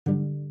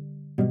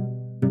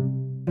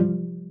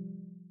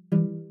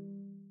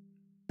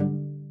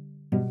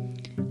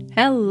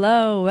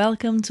Hello,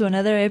 welcome to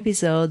another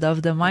episode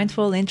of the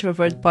Mindful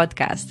Introvert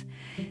podcast.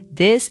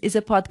 This is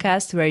a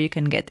podcast where you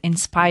can get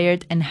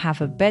inspired and have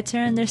a better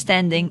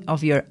understanding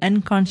of your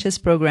unconscious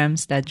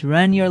programs that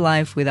run your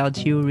life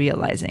without you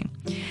realizing.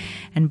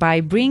 And by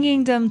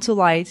bringing them to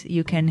light,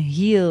 you can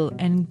heal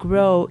and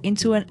grow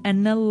into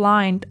an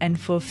aligned and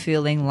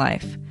fulfilling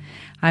life.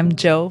 I'm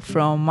Joe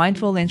from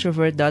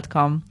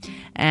mindfulintrovert.com,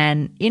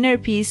 an inner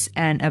peace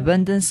and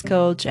abundance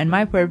coach, and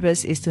my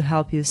purpose is to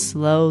help you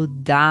slow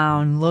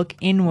down, look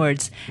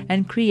inwards,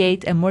 and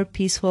create a more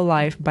peaceful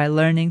life by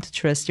learning to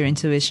trust your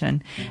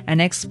intuition and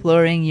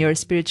exploring your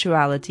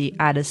spirituality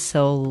at a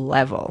soul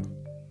level.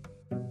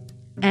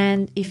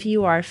 And if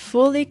you are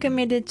fully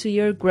committed to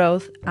your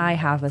growth, I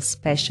have a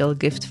special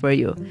gift for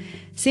you.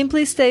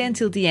 Simply stay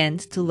until the end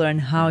to learn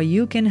how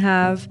you can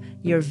have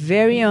your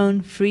very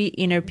own free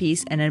inner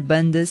peace and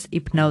abundance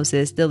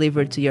hypnosis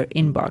delivered to your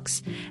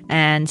inbox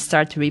and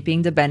start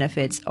reaping the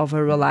benefits of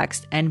a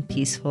relaxed and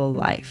peaceful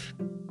life.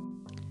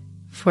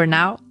 For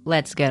now,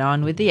 let's get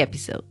on with the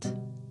episode.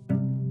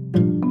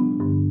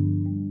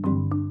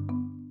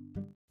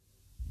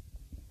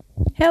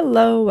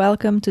 Hello,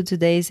 welcome to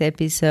today's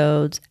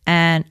episode,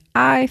 and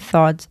I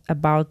thought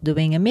about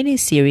doing a mini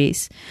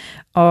series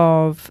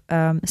of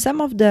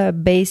some of the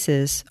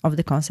bases of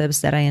the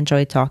concepts that I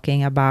enjoy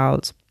talking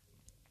about,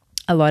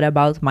 a lot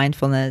about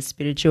mindfulness,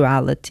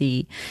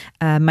 spirituality,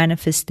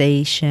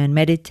 manifestation,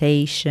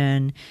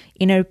 meditation,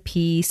 inner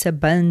peace,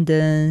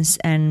 abundance,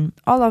 and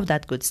all of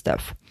that good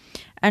stuff.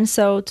 And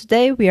so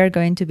today we are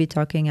going to be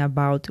talking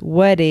about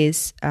what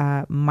is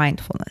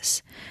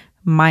mindfulness.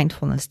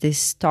 Mindfulness,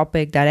 this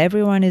topic that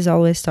everyone is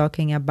always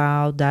talking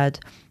about, that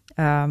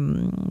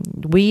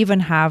we even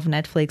have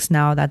Netflix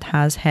now that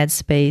has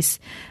Headspace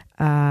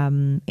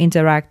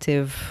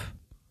interactive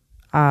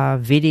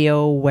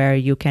video where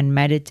you can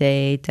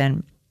meditate,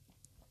 and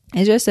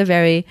it's just a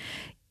very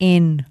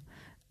in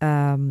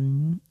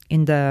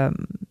the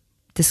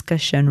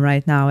discussion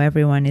right now.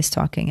 Everyone is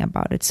talking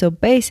about it. So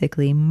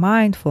basically,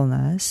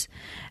 mindfulness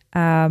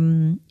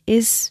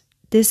is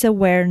this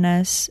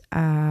awareness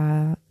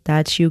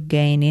that you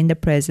gain in the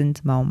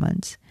present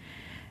moment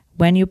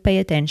when you pay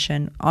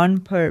attention on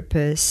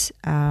purpose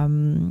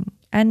and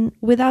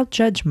without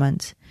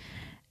judgment.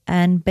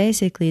 And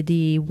basically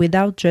the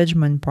without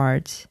judgment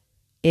part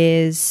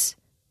is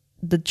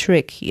the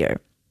trick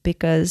here,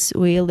 because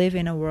we live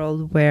in a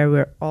world where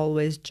we're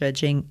always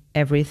judging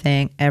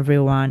everything,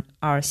 everyone,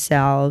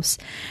 ourselves,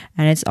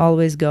 and it's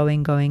always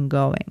going.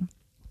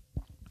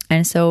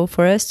 And so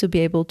for us to be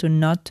able to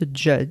not to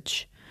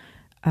judge,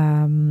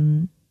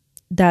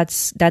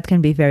 that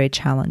can be very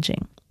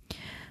challenging.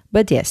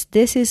 But yes,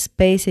 this is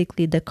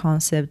basically the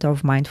concept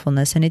of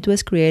mindfulness, and it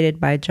was created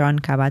by Jon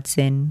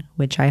Kabat-Zinn,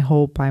 which I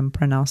hope I'm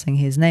pronouncing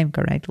his name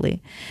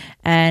correctly.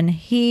 And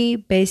he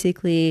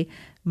basically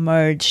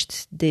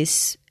merged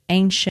these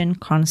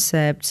ancient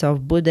concepts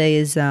of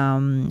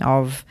Buddhism,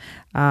 of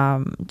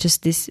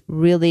just this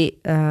really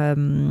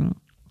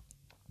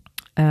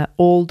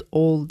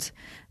old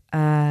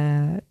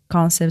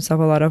concepts of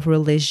a lot of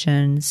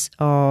religions,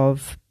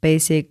 of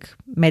basic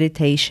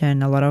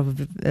meditation, a lot of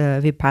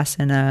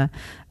Vipassana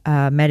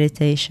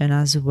meditation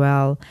as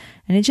well.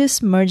 And it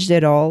just merged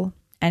it all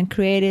and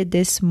created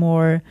this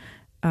more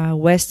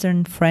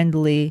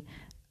Western-friendly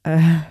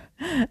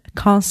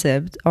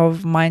concept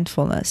of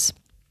mindfulness.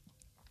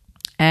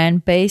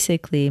 And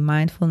basically,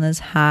 mindfulness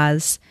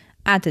has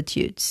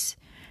attitudes.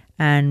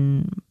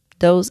 And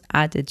those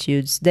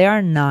attitudes, they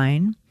are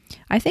 9.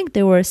 I think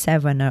there were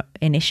 7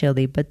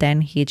 initially, but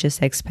then he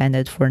just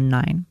expanded for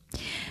 9.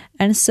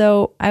 And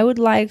so I would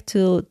like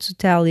to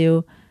tell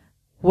you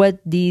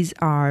what these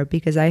are,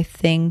 because I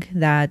think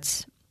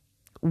that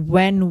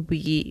when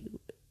we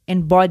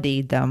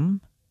embody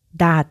them,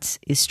 that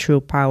is true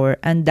power.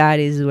 And that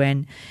is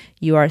when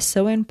you are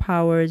so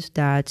empowered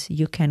that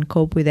you can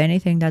cope with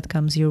anything that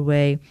comes your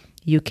way.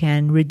 You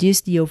can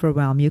reduce the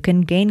overwhelm. You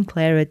can gain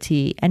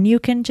clarity, and you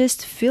can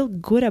just feel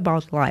good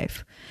about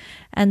life.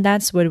 And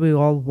that's what we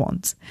all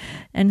want.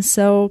 And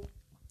so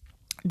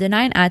the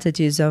 9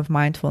 attitudes of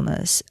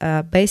mindfulness,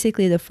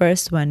 basically the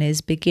first one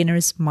is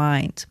beginner's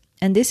mind.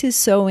 And this is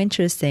so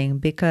interesting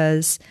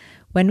because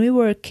when we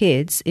were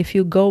kids, if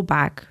you go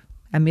back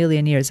a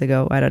million years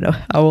ago, I don't know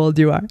how old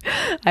you are.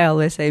 I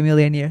always say a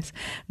million years,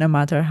 no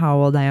matter how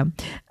old I am.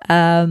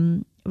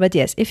 But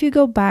yes, if you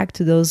go back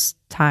to those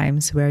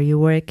times where you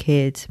were a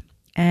kid,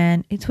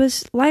 and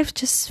life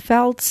just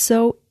felt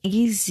so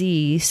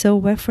easy,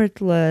 so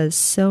effortless,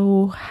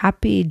 so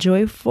happy,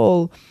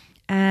 joyful.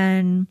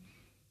 And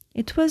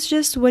it was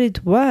just what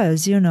it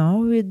was, you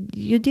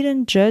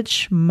didn't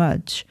judge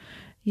much.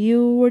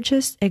 You were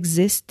just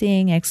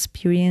existing,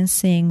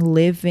 experiencing,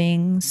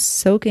 living,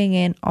 soaking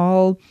in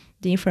all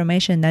the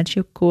information that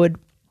you could,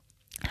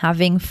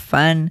 having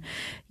fun.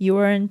 You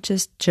weren't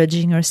just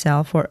judging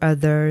yourself or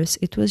others.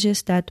 It was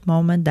just that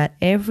moment that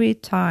every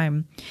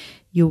time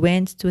you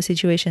went to a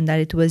situation that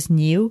it was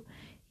new,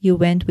 you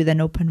went with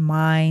an open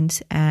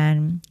mind,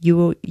 and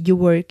you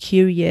were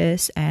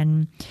curious,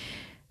 and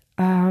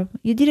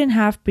you didn't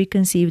have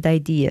preconceived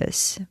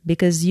ideas,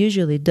 because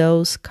usually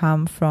those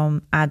come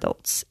from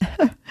adults.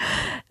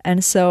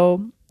 And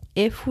so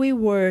if we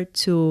were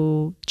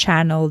to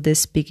channel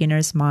this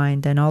beginner's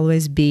mind and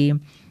always be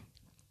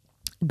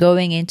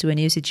going into a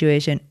new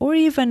situation, or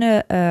even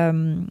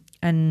an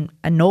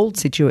old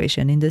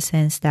situation, in the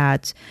sense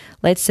that,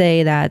 let's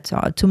say that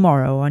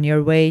tomorrow on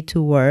your way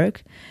to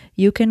work,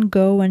 you can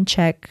go and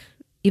check,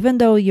 even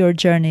though your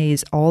journey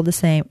is all the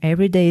same,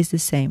 every day is the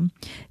same,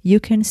 you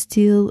can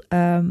still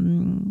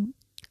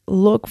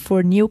look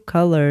for new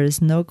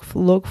colors, look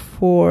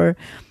for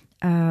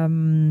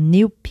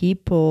new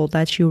people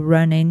that you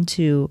run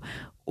into,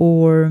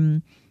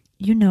 or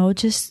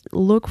just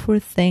look for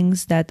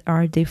things that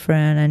are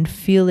different and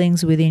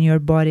feelings within your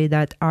body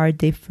that are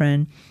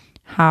different.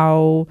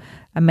 How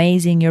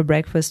amazing your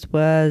breakfast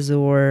was,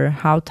 or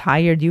how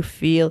tired you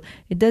feel.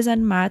 It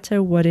doesn't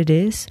matter what it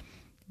is,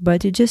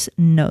 but you just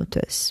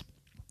notice,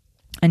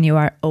 and you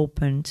are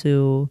open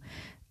to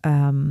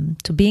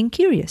being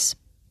curious.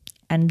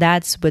 And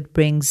that's what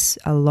brings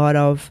a lot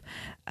of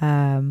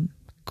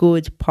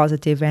good,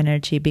 positive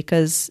energy,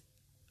 because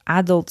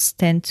adults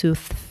tend to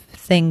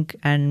think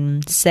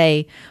and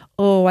say,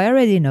 oh, I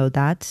already know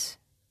that.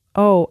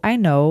 Oh, I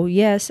know.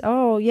 Yes.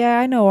 Oh, yeah,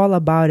 I know all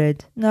about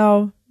it.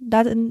 No,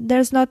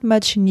 there's not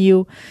much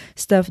new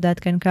stuff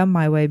that can come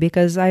my way,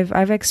 because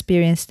I've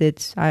experienced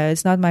it.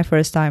 It's not my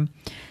first time.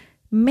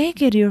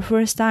 Make it your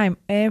first time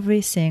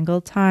every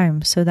single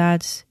time, so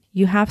that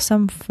you have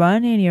some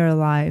fun in your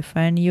life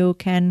and you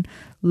can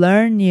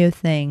learn new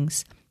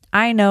things.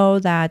 I know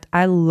that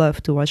I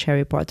love to watch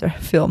Harry Potter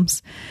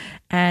films,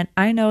 and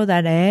I know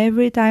that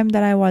every time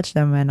that I watch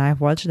them, and I've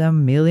watched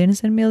them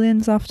millions and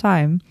millions of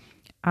times,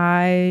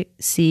 I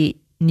see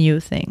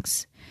new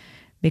things,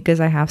 because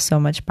I have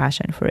so much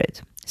passion for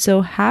it.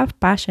 So have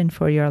passion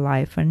for your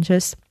life and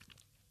just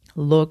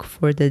look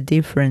for the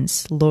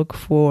difference. Look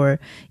for,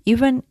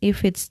 even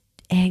if it's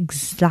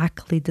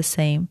exactly the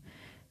same,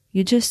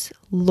 you just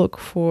look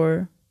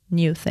for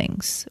new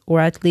things,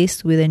 or at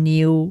least with a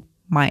new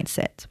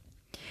mindset.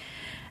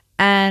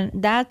 And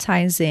that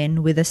ties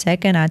in with the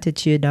second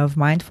attitude of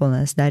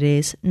mindfulness, that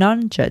is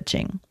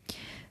non-judging.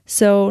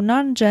 So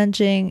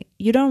non-judging,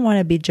 you don't want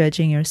to be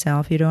judging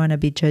yourself. You don't want to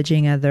be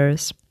judging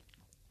others,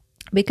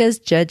 because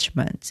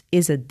judgment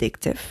is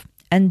addictive,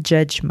 and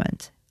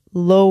judgment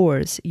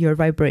lowers your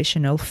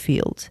vibrational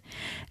field.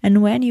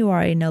 And when you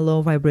are in a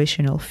low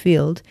vibrational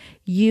field,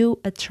 you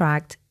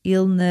attract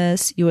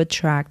illness, you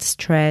attract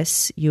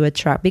stress,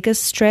 because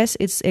stress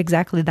is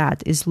exactly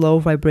that, is low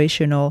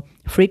vibrational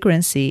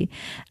frequency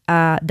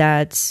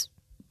that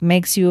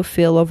makes you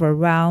feel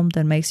overwhelmed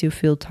and makes you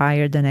feel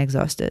tired and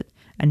exhausted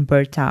and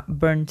burnt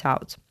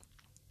out.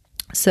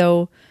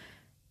 So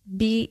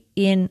be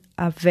in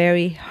a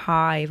very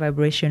high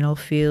vibrational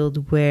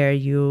field where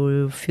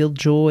you feel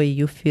joy,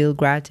 you feel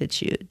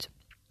gratitude.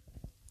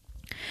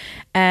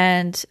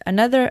 And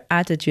another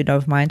attitude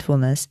of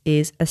mindfulness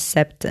is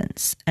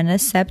acceptance. And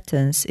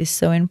acceptance is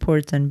so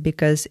important,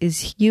 because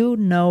it's you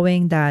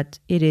knowing that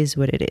it is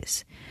what it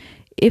is.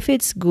 If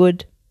it's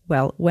good,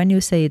 well, when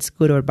you say it's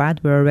good or bad,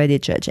 we're already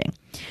judging.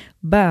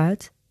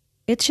 But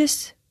if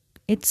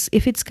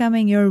it's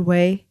coming your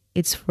way,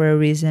 it's for a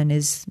reason,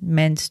 is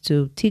meant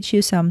to teach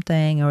you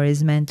something, or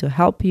is meant to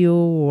help you,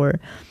 or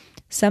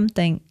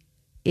something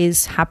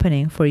is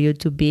happening for you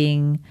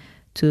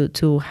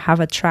to have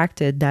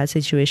attracted that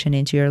situation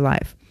into your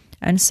life.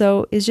 And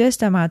so it's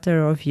just a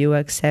matter of you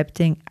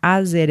accepting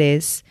as it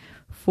is,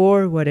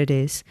 for what it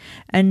is,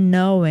 and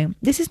knowing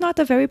this is not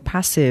a very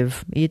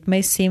passive, it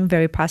may seem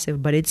very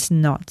passive, but it's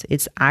not.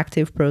 It's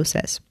active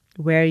process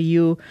where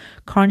you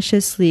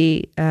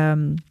consciously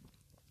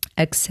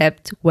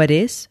accept what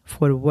is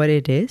for what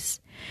it is,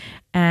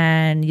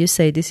 and you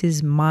say, this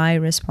is my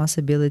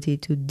responsibility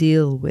to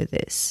deal with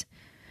this,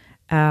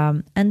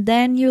 and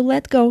then you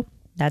let go.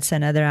 That's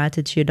another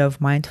attitude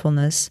of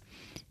mindfulness.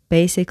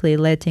 Basically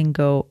letting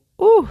go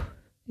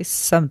is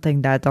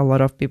something that a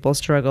lot of people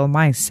struggle,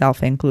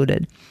 myself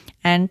included.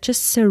 And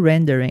just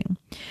surrendering.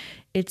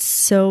 It's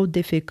so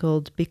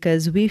difficult,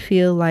 because we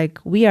feel like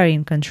we are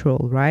in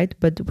control, right?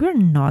 But we're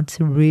not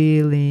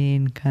really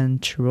in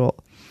control.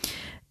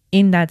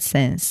 In that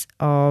sense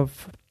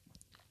of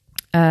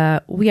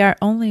we are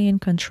only in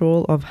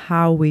control of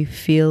how we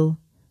feel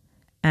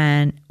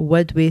and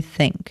what we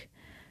think,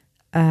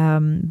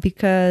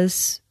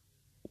 because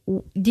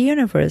the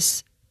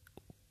universe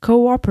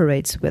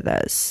cooperates with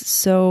us.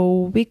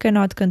 So we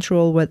cannot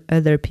control what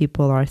other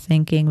people are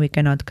thinking. We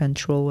cannot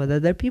control what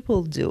other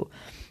people do.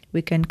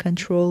 We can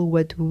control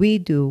what we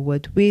do,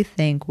 what we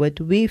think,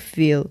 what we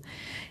feel.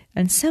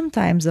 And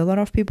sometimes a lot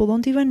of people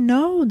don't even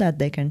know that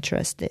they can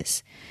trust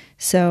this.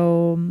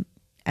 So,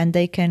 and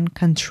they can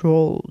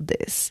control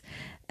this.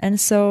 And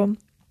so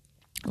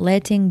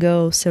letting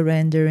go,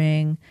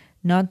 surrendering,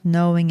 not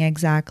knowing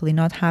exactly,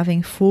 not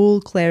having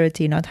full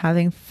clarity, not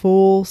having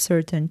full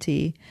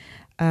certainty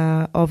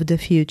of the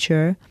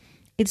future,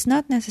 it's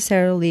not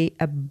necessarily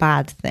a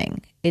bad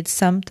thing. it's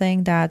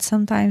something that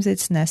sometimes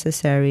it's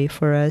necessary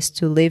for us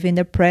to live in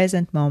the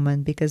present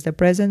moment, because the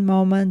present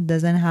moment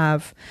doesn't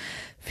have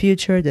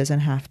future,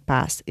 doesn't have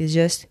past. It's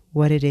just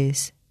what it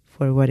is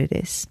for what it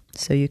is.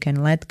 So you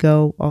can let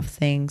go of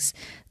things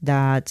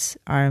that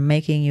are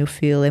making you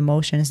feel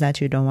emotions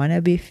that you don't want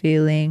to be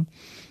feeling,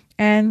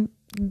 and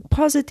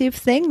positive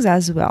things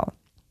as well.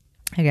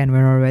 Again,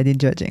 we're already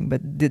judging,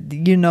 but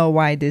you know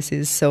why this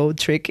is so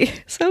tricky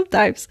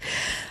sometimes.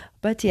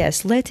 But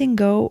yes, letting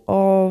go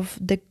of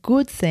the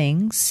good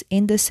things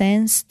in the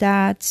sense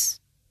that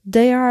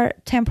they are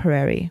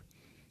temporary.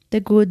 The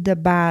good, the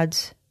bad,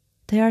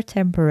 they are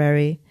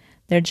temporary.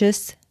 They're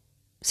just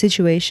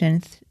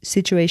situations,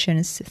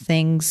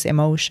 things,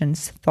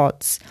 emotions,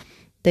 thoughts.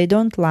 They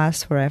don't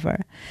last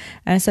forever.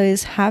 And so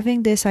it's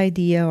having this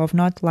idea of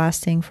not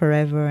lasting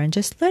forever and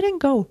just letting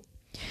go.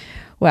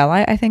 Well,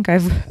 I think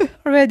I've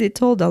already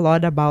told a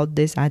lot about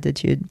this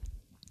attitude.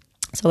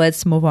 So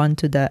let's move on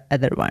to the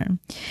other one.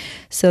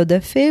 So the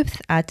fifth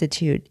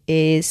attitude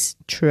is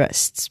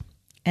trust.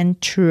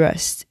 And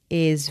trust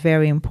is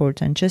very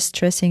important. Just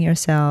trusting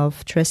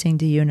yourself, trusting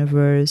the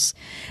universe.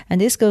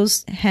 And this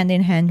goes hand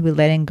in hand with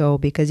letting go,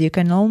 because you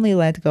can only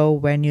let go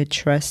when you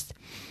trust,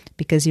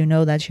 because you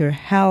know that you're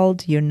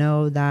held, you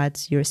know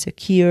that you're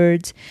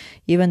secured.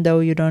 Even though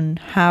you don't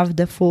have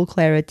the full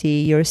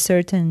clarity, you're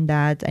certain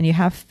that, and you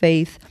have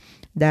faith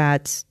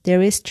that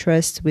there is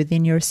trust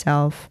within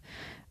yourself,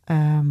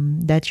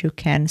 that you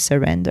can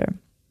surrender.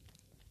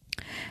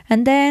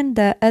 And then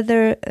the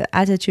other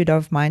attitude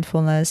of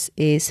mindfulness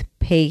is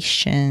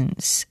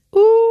patience.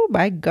 Oh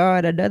my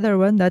God, another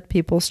one that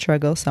people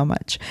struggle so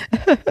much,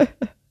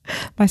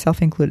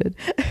 myself included.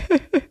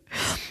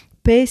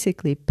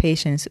 Basically,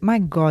 patience. My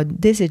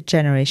God, this is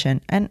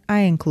generation, and I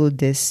include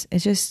this.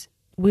 It's just,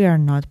 we are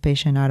not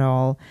patient at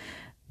all.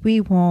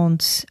 We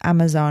want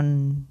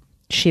Amazon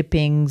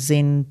shippings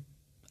in,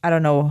 I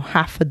don't know,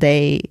 half a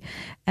day.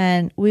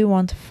 And we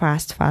want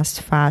fast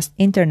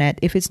internet.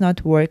 If it's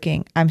not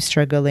working, I'm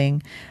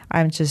struggling.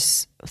 I'm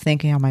just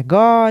thinking, oh my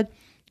God,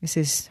 this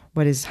is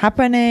what is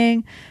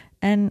happening.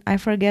 And I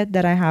forget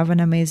that I have an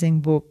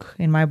amazing book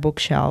in my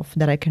bookshelf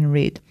that I can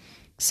read.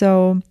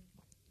 So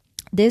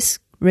this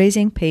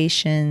raising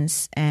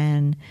patience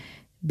and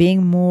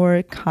being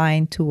more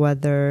kind to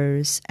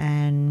others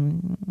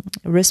and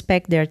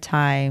respect their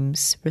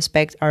times,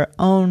 respect our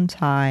own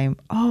time.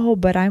 Oh,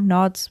 but I'm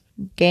not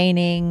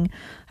gaining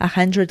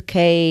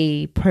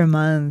 100K per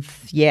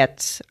month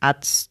yet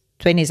at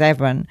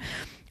 27.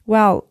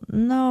 Well,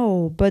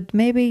 no, but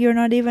maybe you're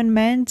not even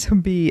meant to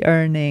be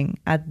earning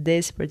at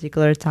this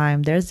particular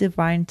time. There's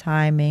divine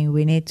timing.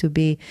 We need to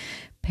be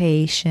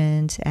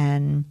patient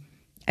and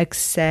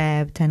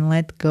accept and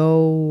let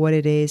go what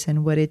it is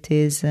and what it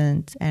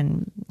isn't,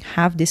 and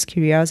have this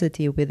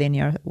curiosity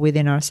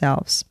within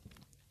ourselves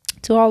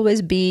to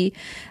always be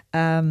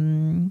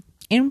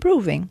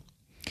improving.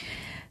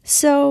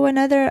 So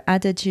another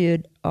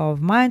attitude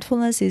of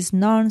mindfulness is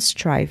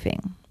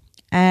non-striving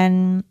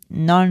and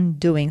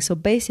non-doing. So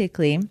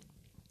basically,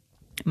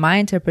 my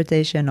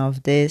interpretation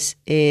of this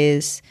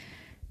is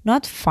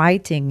not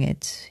fighting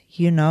it.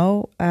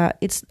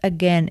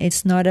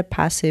 It's not a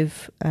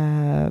passive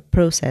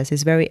process.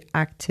 It's very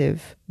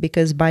active,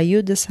 because by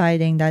you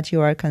deciding that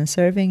you are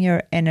conserving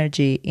your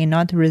energy in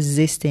not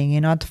resisting,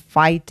 in not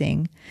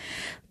fighting,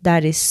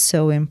 that is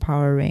so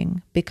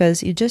empowering,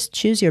 because you just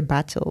choose your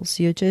battles.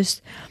 You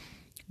just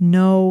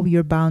know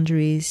your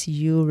boundaries,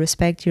 you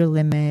respect your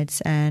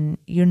limits, and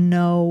you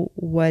know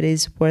what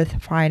is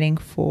worth fighting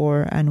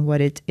for and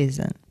what it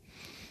isn't.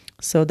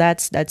 So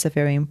that's a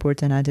very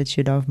important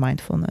attitude of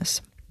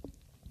mindfulness.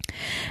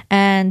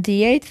 And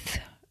the eighth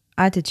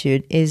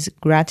attitude is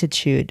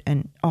gratitude.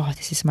 And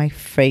this is my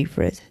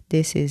favorite.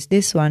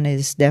 This one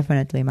is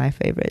definitely my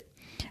favorite.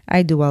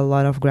 I do a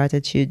lot of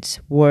gratitude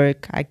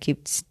work. I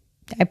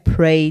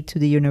pray to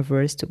the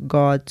universe, to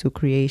God, to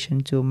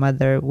creation, to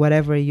Mother,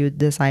 whatever you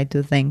decide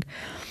to think,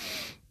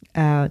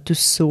 to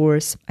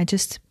Source. I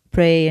just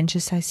pray and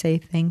I say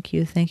thank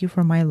you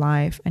for my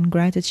life. And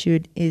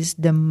gratitude is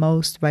the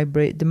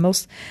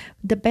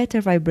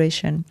better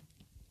vibration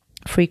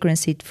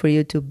frequency for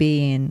you to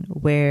be in,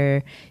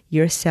 where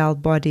your cell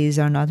bodies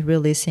are not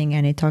releasing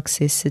any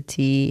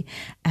toxicity,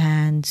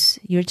 and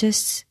you're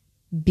just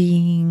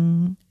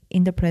being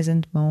in the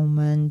present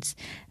moment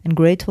and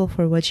grateful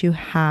for what you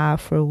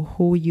have, for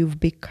who you've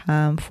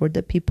become, for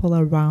the people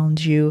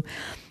around you,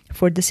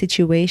 for the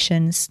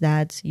situations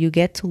that you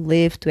get to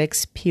live, to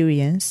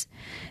experience.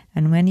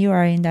 And when you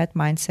are in that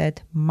mindset,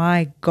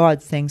 my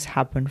God, things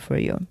happen for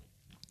you.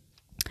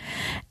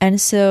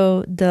 And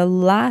so the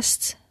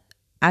last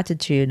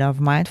attitude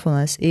of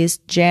mindfulness is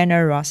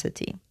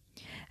generosity.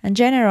 And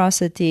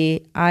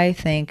generosity, I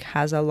think,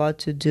 has a lot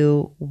to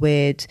do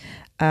with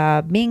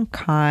being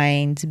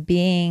kind,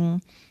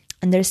 being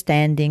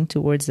understanding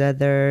towards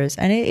others.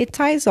 And it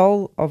ties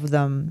all of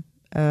them,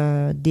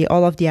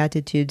 all of the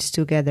attitudes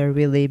together,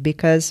 really,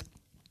 because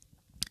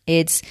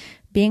it's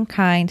being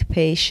kind,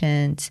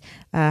 patient,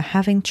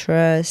 having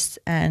trust,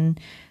 and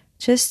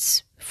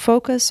just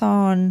focus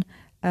on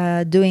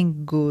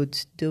doing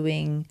good,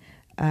 doing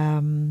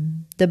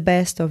the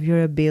best of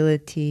your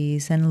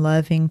abilities, and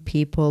loving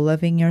people,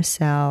 loving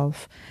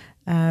yourself.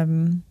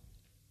 And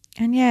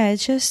yeah,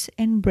 it's just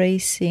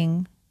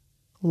embracing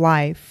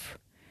life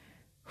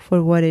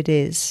for what it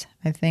is.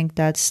 I think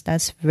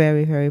that's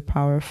very, very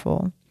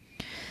powerful.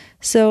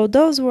 So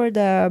those were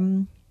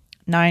the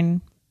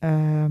 9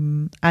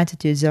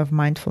 attitudes of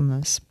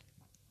mindfulness.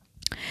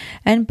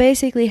 And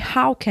basically,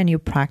 how can you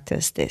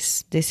practice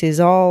this? This is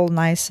all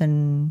nice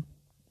and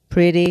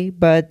pretty,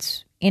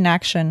 but in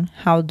action,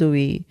 how do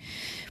we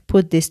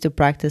put this to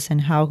practice,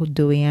 and how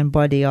do we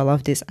embody all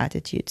of these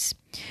attitudes?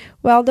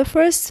 Well, the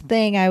first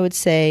thing I would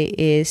say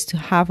is to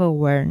have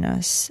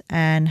awareness,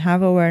 and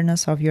have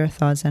awareness of your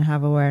thoughts, and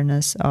have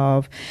awareness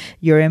of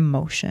your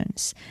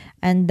emotions.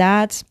 And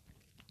that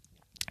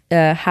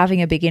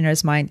having a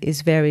beginner's mind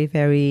is very,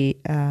 very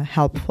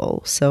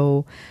helpful.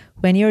 So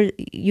when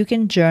you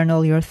can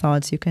journal your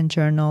thoughts, you can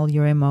journal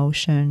your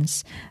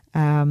emotions,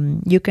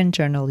 you can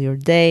journal your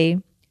day.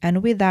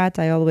 And with that,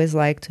 I always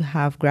like to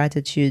have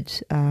gratitude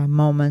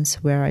moments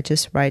where I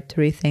just write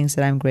 3 things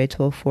that I'm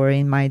grateful for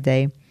in my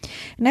day.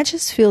 And I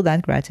just feel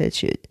that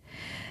gratitude.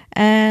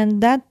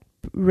 And that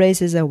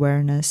raises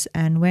awareness.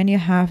 And when you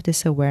have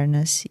this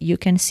awareness, you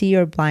can see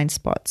your blind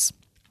spots.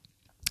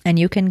 And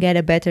you can get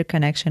a better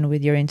connection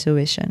with your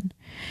intuition.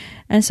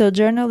 And so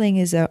journaling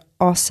is an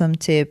awesome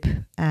tip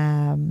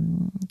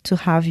to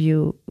have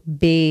you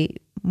be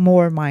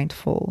more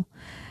mindful.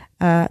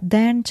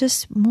 Then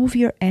just move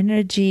your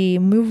energy,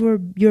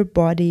 move your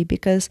body,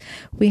 because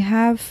we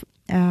have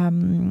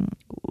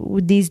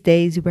these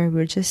days where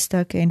we're just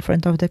stuck in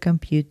front of the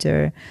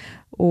computer,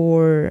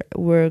 or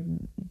we're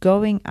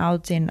going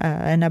out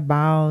and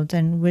about,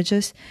 and we're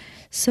just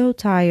so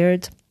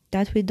tired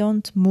that we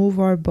don't move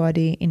our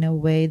body in a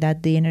way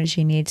that the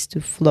energy needs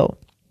to flow.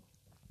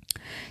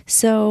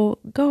 So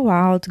go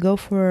out, go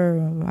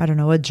for, I don't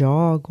know, a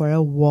jog or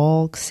a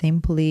walk,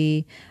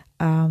 simply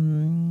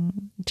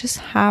just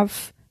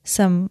have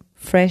some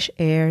fresh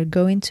air,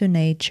 go into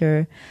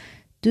nature,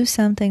 do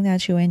something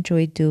that you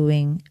enjoy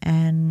doing,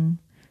 and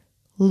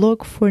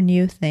look for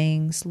new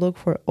things, look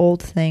for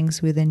old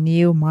things with a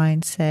new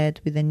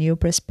mindset, with a new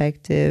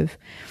perspective,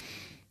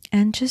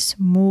 and just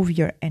move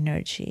your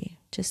energy.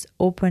 Just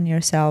open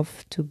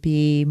yourself to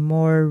be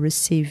more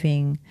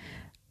receiving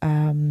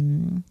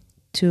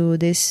to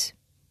this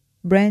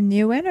brand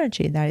new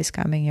energy that is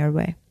coming your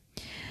way.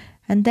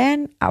 And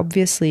then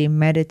obviously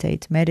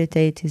meditate.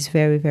 Meditate is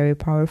very, very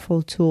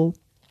powerful tool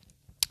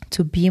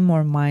to be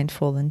more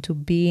mindful and to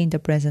be in the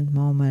present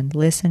moment.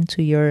 Listen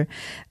to your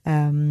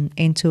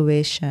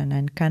intuition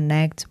and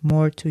connect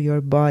more to your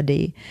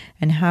body,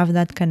 and have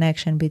that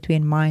connection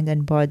between mind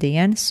and body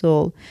and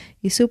soul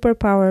is super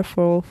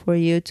powerful for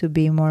you to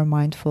be more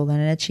mindful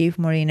and achieve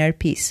more inner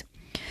peace.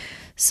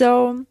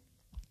 So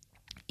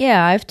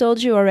yeah, I've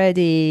told you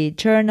already,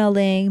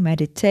 journaling,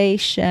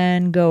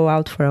 meditation, go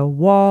out for a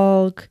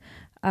walk,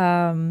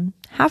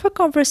 have a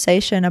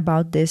conversation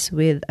about this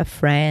with a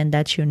friend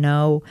that you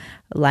know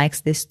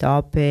likes these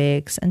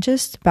topics, and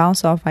just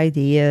bounce off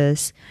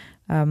ideas.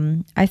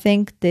 I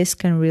think this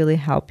can really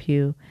help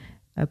you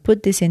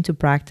put this into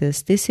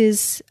practice. This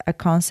is a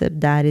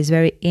concept that is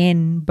very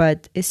in,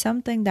 but is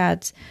something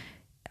that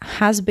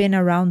has been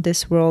around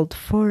this world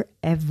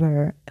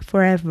forever.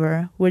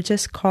 We're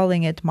just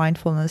calling it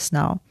mindfulness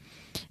now.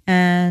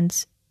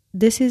 And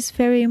this is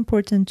very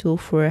important tool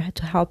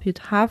to help you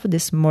to have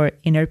this more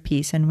inner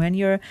peace. And when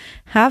you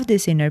have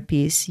this inner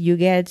peace, you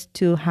get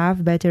to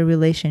have better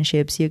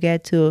relationships. You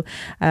get to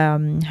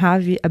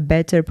have a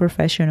better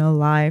professional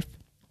life,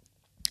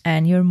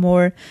 and you're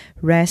more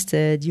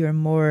rested. You're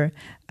more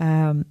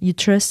you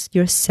trust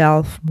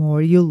yourself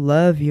more. You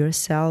love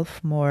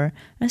yourself more,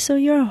 and so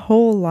your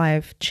whole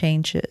life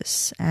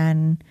changes.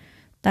 And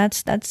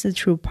that's the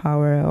true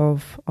power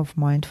of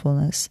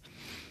mindfulness.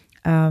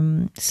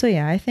 So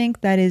yeah, I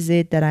think that is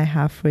it that I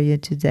have for you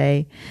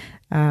today.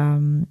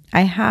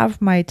 I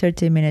have my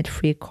 30-minute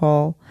free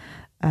call,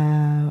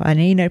 an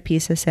inner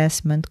peace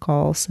assessment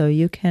call, so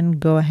you can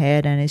go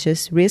ahead, and it's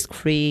just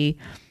risk-free,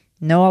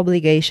 no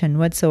obligation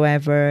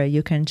whatsoever.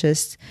 You can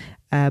just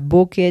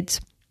book it,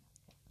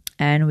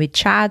 and we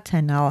chat,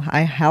 and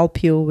I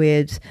help you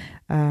with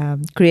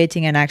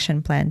creating an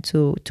action plan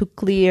to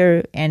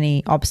clear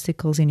any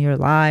obstacles in your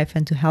life,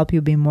 and to help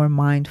you be more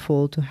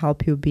mindful, to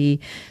help you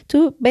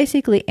to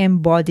basically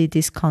embody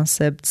these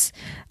concepts,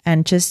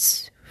 and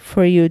just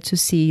for you to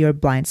see your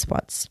blind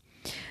spots.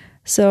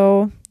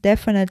 So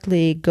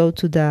definitely go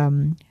to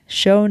the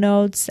show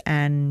notes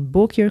and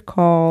book your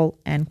call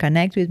and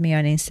connect with me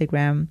on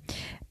Instagram.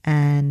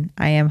 And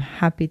I am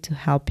happy to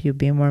help you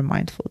be more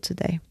mindful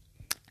today.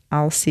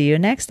 I'll see you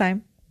next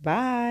time.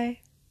 Bye.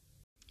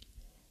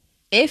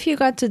 If you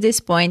got to this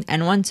point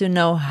and want to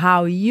know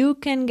how you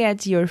can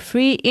get your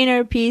free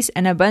inner peace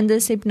and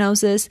abundance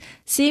hypnosis,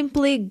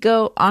 simply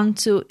go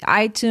onto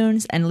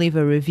iTunes and leave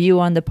a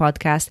review on the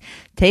podcast.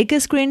 Take a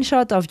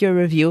screenshot of your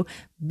review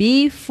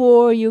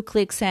before you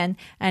click send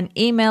and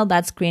email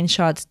that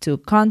screenshot to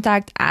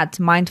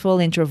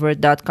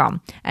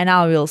contact@mindfulintrovert.com, and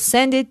I will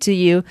send it to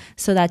you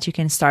so that you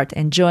can start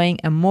enjoying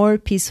a more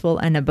peaceful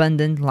and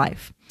abundant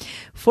life.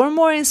 For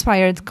more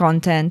inspired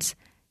content,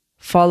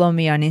 follow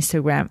me on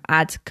Instagram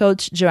at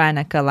Coach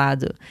Joanna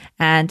Calado.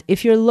 And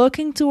if you're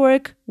looking to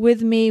work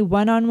with me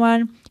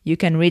one-on-one, you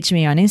can reach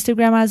me on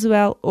Instagram as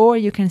well, or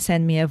you can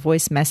send me a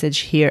voice message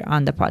here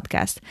on the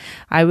podcast.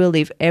 I will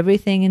leave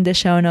everything in the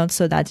show notes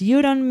so that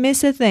you don't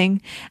miss a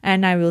thing,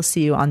 and I will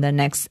see you on the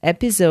next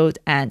episode.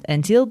 And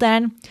until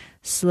then,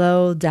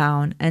 slow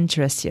down and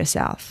trust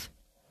yourself.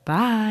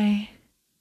 Bye.